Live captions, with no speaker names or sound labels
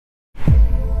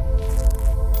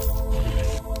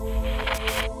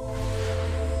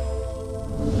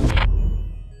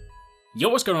Yo,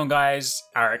 what's going on guys?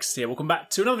 HyperX here. Welcome back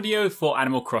to another video for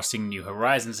Animal Crossing New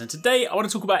Horizons, and today I want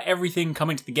to talk about everything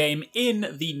coming to the game in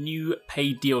the new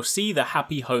paid DLC, the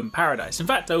Happy Home Paradise. In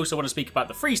fact, I also want to speak about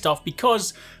the free stuff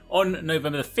because on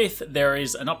November the 5th there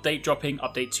is an update dropping,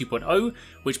 Update 2.0,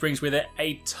 which brings with it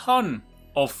a ton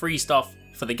of free stuff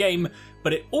for the game,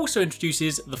 but it also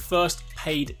introduces the first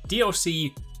paid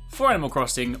DLC for Animal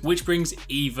Crossing, which brings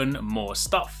even more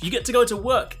stuff. You get to go to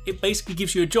work, it basically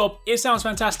gives you a job, it sounds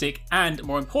fantastic, and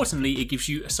more importantly, it gives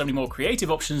you so many more creative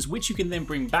options which you can then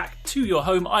bring back to your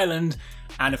home island,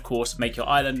 and of course make your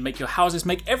island, make your houses,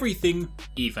 make everything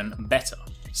even better.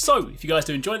 So, if you guys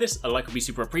do enjoy this, a like would be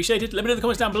super appreciated. Let me know in the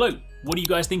comments down below. What are you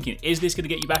guys thinking? Is this going to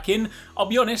get you back in? I'll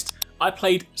be honest, I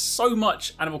played so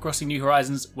much Animal Crossing New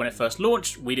Horizons when it first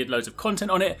launched. We did loads of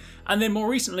content on it, and then more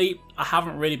recently, I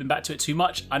haven't really been back to it too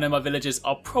much. I know my villagers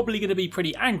are probably going to be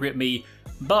pretty angry at me,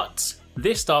 but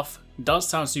this stuff does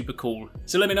sound super cool.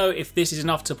 So let me know if this is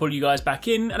enough to pull you guys back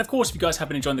in, and of course, if you guys have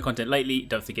been enjoying the content lately,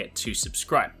 don't forget to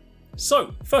subscribe.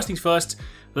 So, first things first,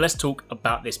 let's talk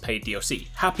about this paid DLC,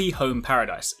 Happy Home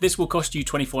Paradise. This will cost you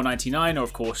 $24.99, or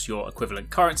of course your equivalent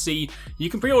currency. You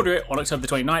can pre-order it on October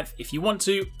the 29th if you want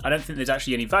to. I don't think there's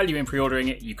actually any value in pre-ordering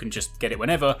it, you can just get it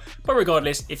whenever, but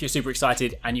regardless, if you're super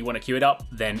excited and you want to queue it up,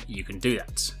 then you can do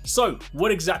that. So,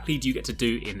 what exactly do you get to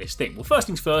do in this thing? Well, first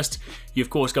things first, you of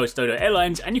course go to Dodo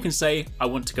Airlines and you can say, I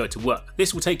want to go to work.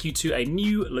 This will take you to a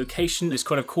new location, this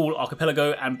kind of cool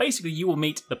archipelago, and basically you will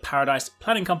meet the Paradise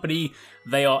Planning Company.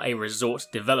 They are a resort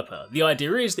developer. The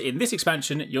idea is that in this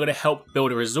expansion, you're going to help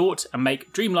build a resort and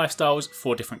make dream lifestyles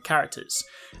for different characters.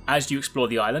 As you explore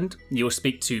the island, you'll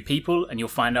speak to people and you'll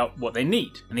find out what they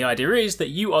need. And the idea is that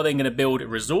you are then going to build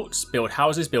resorts, build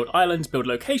houses, build islands, build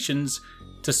locations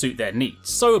to suit their needs.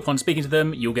 So upon speaking to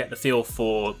them, you'll get the feel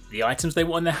for the items they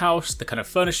want in their house, the kind of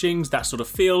furnishings, that sort of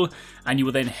feel, and you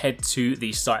will then head to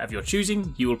the site of your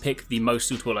choosing. You will pick the most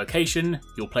suitable location,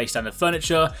 you'll place down the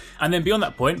furniture, and then beyond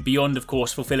that point, beyond of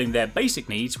course fulfilling their basic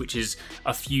needs, which is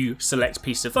a few select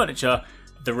pieces of furniture,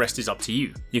 the rest is up to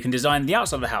you. You can design the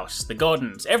outside of the house, the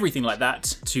gardens, everything like that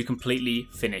to completely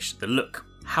finish the look.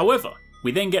 However,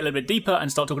 we then get a little bit deeper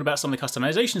and start talking about some of the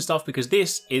customization stuff because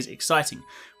this is exciting.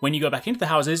 When you go back into the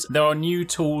houses, there are new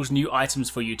tools, new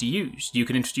items for you to use. You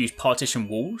can introduce partition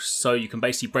walls, so you can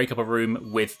basically break up a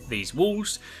room with these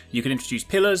walls. You can introduce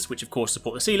pillars, which of course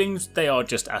support the ceilings. They are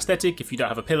just aesthetic. If you don't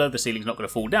have a pillar, the ceiling's not going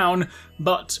to fall down.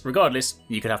 But regardless,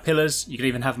 you can have pillars. You can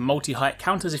even have multi-height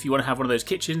counters if you want to have one of those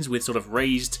kitchens with sort of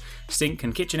raised sink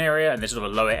and kitchen area, and there's sort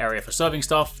of a lower area for serving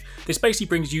stuff. This basically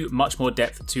brings you much more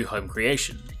depth to home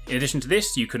creation. In addition to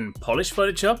this, you can polish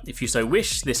furniture if you so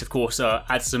wish. This of course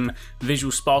adds some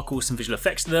visual sparkle, some visual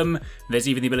effects to them. There's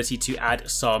even the ability to add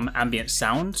some ambient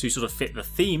sound to sort of fit the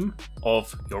theme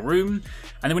of your room.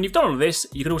 And then when you've done all of this,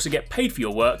 you can also get paid for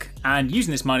your work, and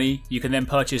using this money, you can then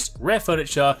purchase rare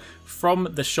furniture from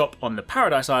the shop on the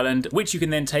Paradise Island, which you can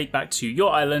then take back to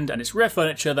your island, and it's rare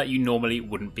furniture that you normally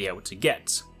wouldn't be able to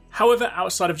get. However,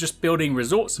 outside of just building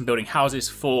resorts and building houses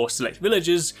for select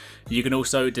villagers, you can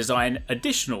also design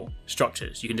additional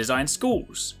structures. You can design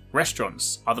schools,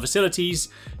 restaurants, other facilities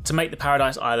to make the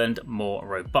Paradise Island more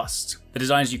robust. The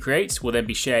designs you create will then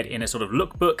be shared in a sort of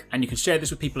lookbook, and you can share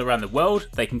this with people around the world.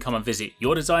 They can come and visit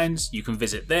your designs, you can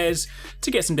visit theirs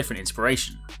to get some different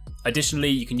inspiration. Additionally,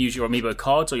 you can use your amiibo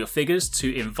cards or your figures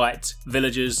to invite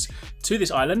villagers to this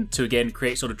island to again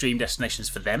create sort of dream destinations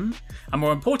for them. And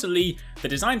more importantly, the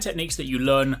design techniques that you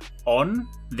learn on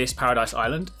this Paradise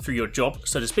Island through your job,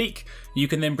 so to speak, you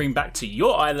can then bring back to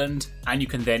your island and you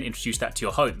can then introduce that to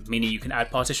your home, meaning you can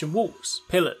add partition walls,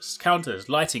 pillars, counters,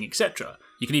 lighting, etc.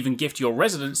 You can even gift your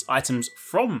residents items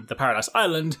from the Paradise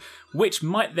Island, which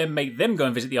might then make them go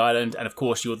and visit the island, and of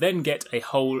course you'll then get a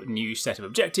whole new set of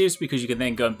objectives because you can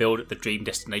then go and build the dream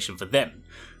destination for them.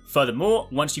 Furthermore,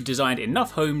 once you've designed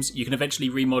enough homes, you can eventually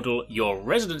remodel your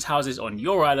residents' houses on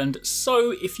your island,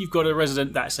 so if you've got a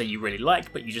resident that say you really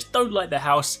like, but you just don't like their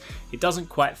house, it doesn't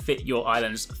quite fit your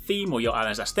island's theme or your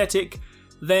island's aesthetic,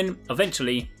 then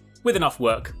eventually, with enough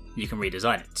work, you can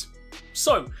redesign it.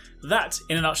 So, that,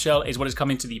 in a nutshell, is what is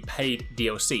coming to the paid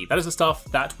DLC. That is the stuff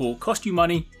that will cost you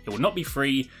money, it will not be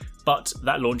free, but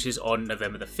that launches on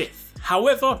November the 5th.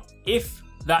 However, if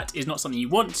that is not something you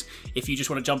want, if you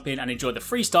just want to jump in and enjoy the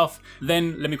free stuff,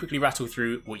 then let me quickly rattle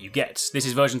through what you get. This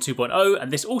is version 2.0,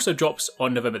 and this also drops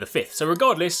on November the 5th. So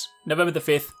regardless, November the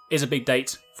 5th is a big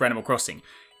date for Animal Crossing.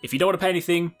 If you don't want to pay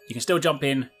anything, you can still jump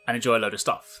in and enjoy a load of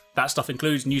stuff. That stuff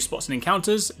includes new spots and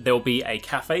encounters. There will be a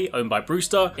cafe owned by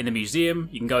Brewster in the museum.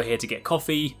 You can go here to get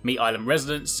coffee, meet island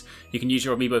residents. You can use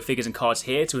your amiibo figures and cards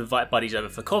here to invite buddies over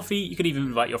for coffee. You can even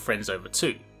invite your friends over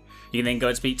too. You can then go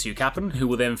and speak to Captain, who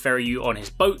will then ferry you on his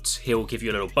boat. He'll give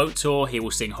you a little boat tour, he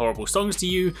will sing horrible songs to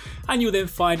you, and you'll then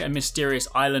find a mysterious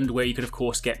island where you can of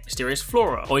course get mysterious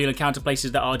flora, or you'll encounter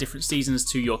places that are different seasons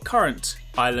to your current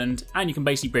island, and you can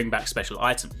basically bring back special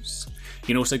items. You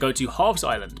can also go to Harv's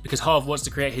Island, because Harv wants to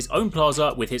create his own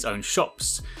plaza with his own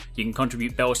shops. You can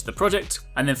contribute bells to the project,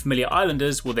 and then familiar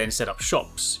islanders will then set up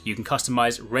shops. You can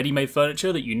customize ready-made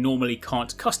furniture that you normally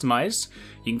can't customize.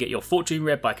 You can get your fortune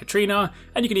read by Katrina,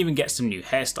 and you can even get some new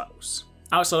hairstyles.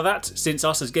 Outside of that, since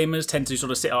us as gamers tend to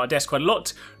sort of sit at our desk quite a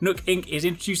lot, Nook Inc. is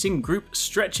introducing group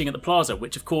stretching at the plaza,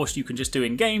 which of course you can just do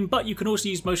in-game, but you can also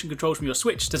use motion controls from your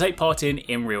Switch to take part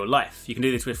in real life. You can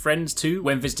do this with friends too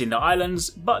when visiting the islands,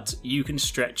 but you can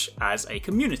stretch as a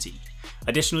community.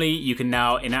 Additionally, you can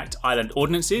now enact island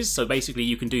ordinances, so basically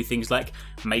you can do things like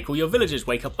make all your villagers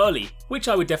wake up early, which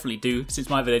I would definitely do since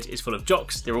my village is full of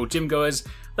jocks, they're all gym goers,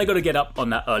 they got to get up on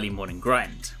that early morning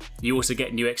grind. You also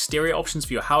get new exterior options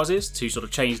for your houses to sort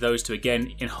of change those to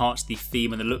again enhance the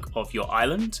theme and the look of your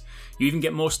island. You even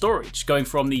get more storage, going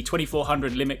from the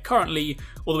 2400 limit currently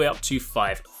all the way up to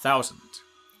 5000.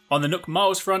 On the Nook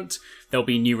Miles front, there'll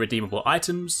be new redeemable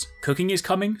items. Cooking is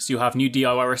coming, so you'll have new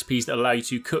DIY recipes that allow you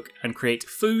to cook and create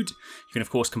food. You can of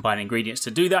course combine ingredients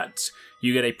to do that.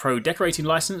 You get a pro decorating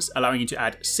license, allowing you to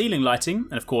add ceiling lighting,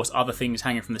 and of course other things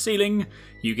hanging from the ceiling.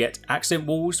 You get accent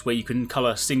walls, where you can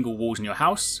colour single walls in your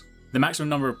house. The maximum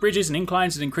number of bridges and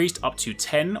inclines is increased up to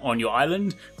 10 on your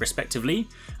island, respectively,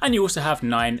 and you also have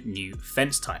 9 new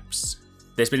fence types.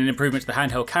 There's been an improvement to the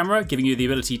handheld camera, giving you the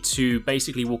ability to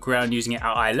basically walk around using it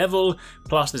at eye level,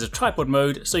 plus there's a tripod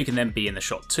mode, so you can then be in the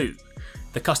shot too.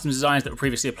 The custom designs that were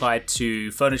previously applied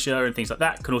to furniture and things like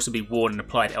that can also be worn and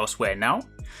applied elsewhere now.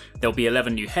 There'll be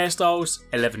 11 new hairstyles,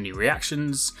 11 new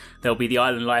reactions, there'll be the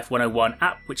Island Life 101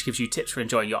 app which gives you tips for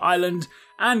enjoying your island,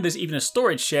 and there's even a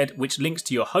storage shed which links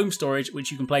to your home storage which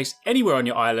you can place anywhere on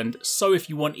your island, so if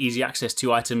you want easy access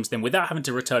to items then without having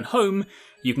to return home,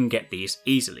 you can get these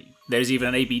easily. There's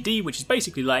even an ABD which is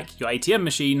basically like your ATM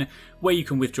machine where you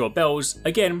can withdraw bells,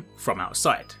 again from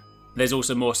outside. There's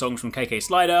also more songs from KK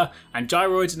Slider, and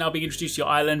gyroids are now being introduced to your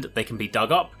island. They can be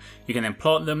dug up, you can then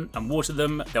plant them and water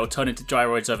them, they'll turn into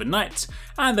gyroids overnight,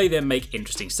 and they then make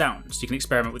interesting sounds. You can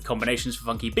experiment with combinations for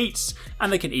funky beats,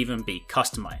 and they can even be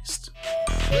customized.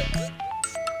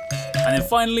 And then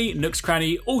finally, Nook's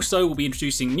Cranny also will be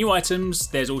introducing new items.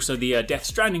 There's also the Death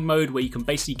Stranding mode where you can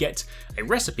basically get a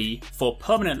recipe for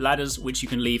permanent ladders which you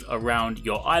can leave around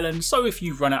your island. So if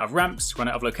you've run out of ramps, run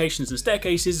out of locations and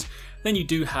staircases, then you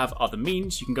do have other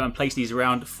means. You can go and place these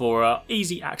around for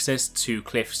easy access to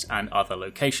cliffs and other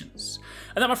locations.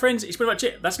 And that, my friends, is pretty much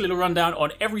it. That's a little rundown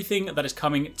on everything that is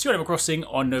coming to Animal Crossing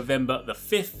on November the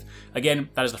 5th. Again,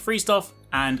 that is the free stuff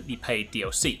and the paid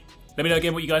DLC. Let me know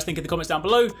again what you guys think in the comments down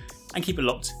below, and keep it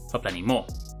locked for plenty more.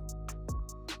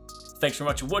 Thanks very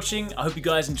much for watching. I hope you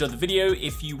guys enjoyed the video.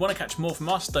 If you want to catch more from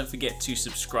us, don't forget to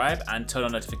subscribe and turn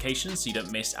on notifications so you don't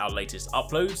miss our latest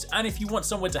uploads. And if you want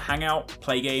somewhere to hang out,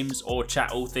 play games, or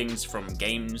chat all things from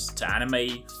games to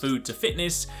anime, food to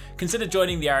fitness, consider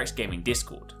joining the ACNH Gaming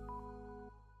Discord.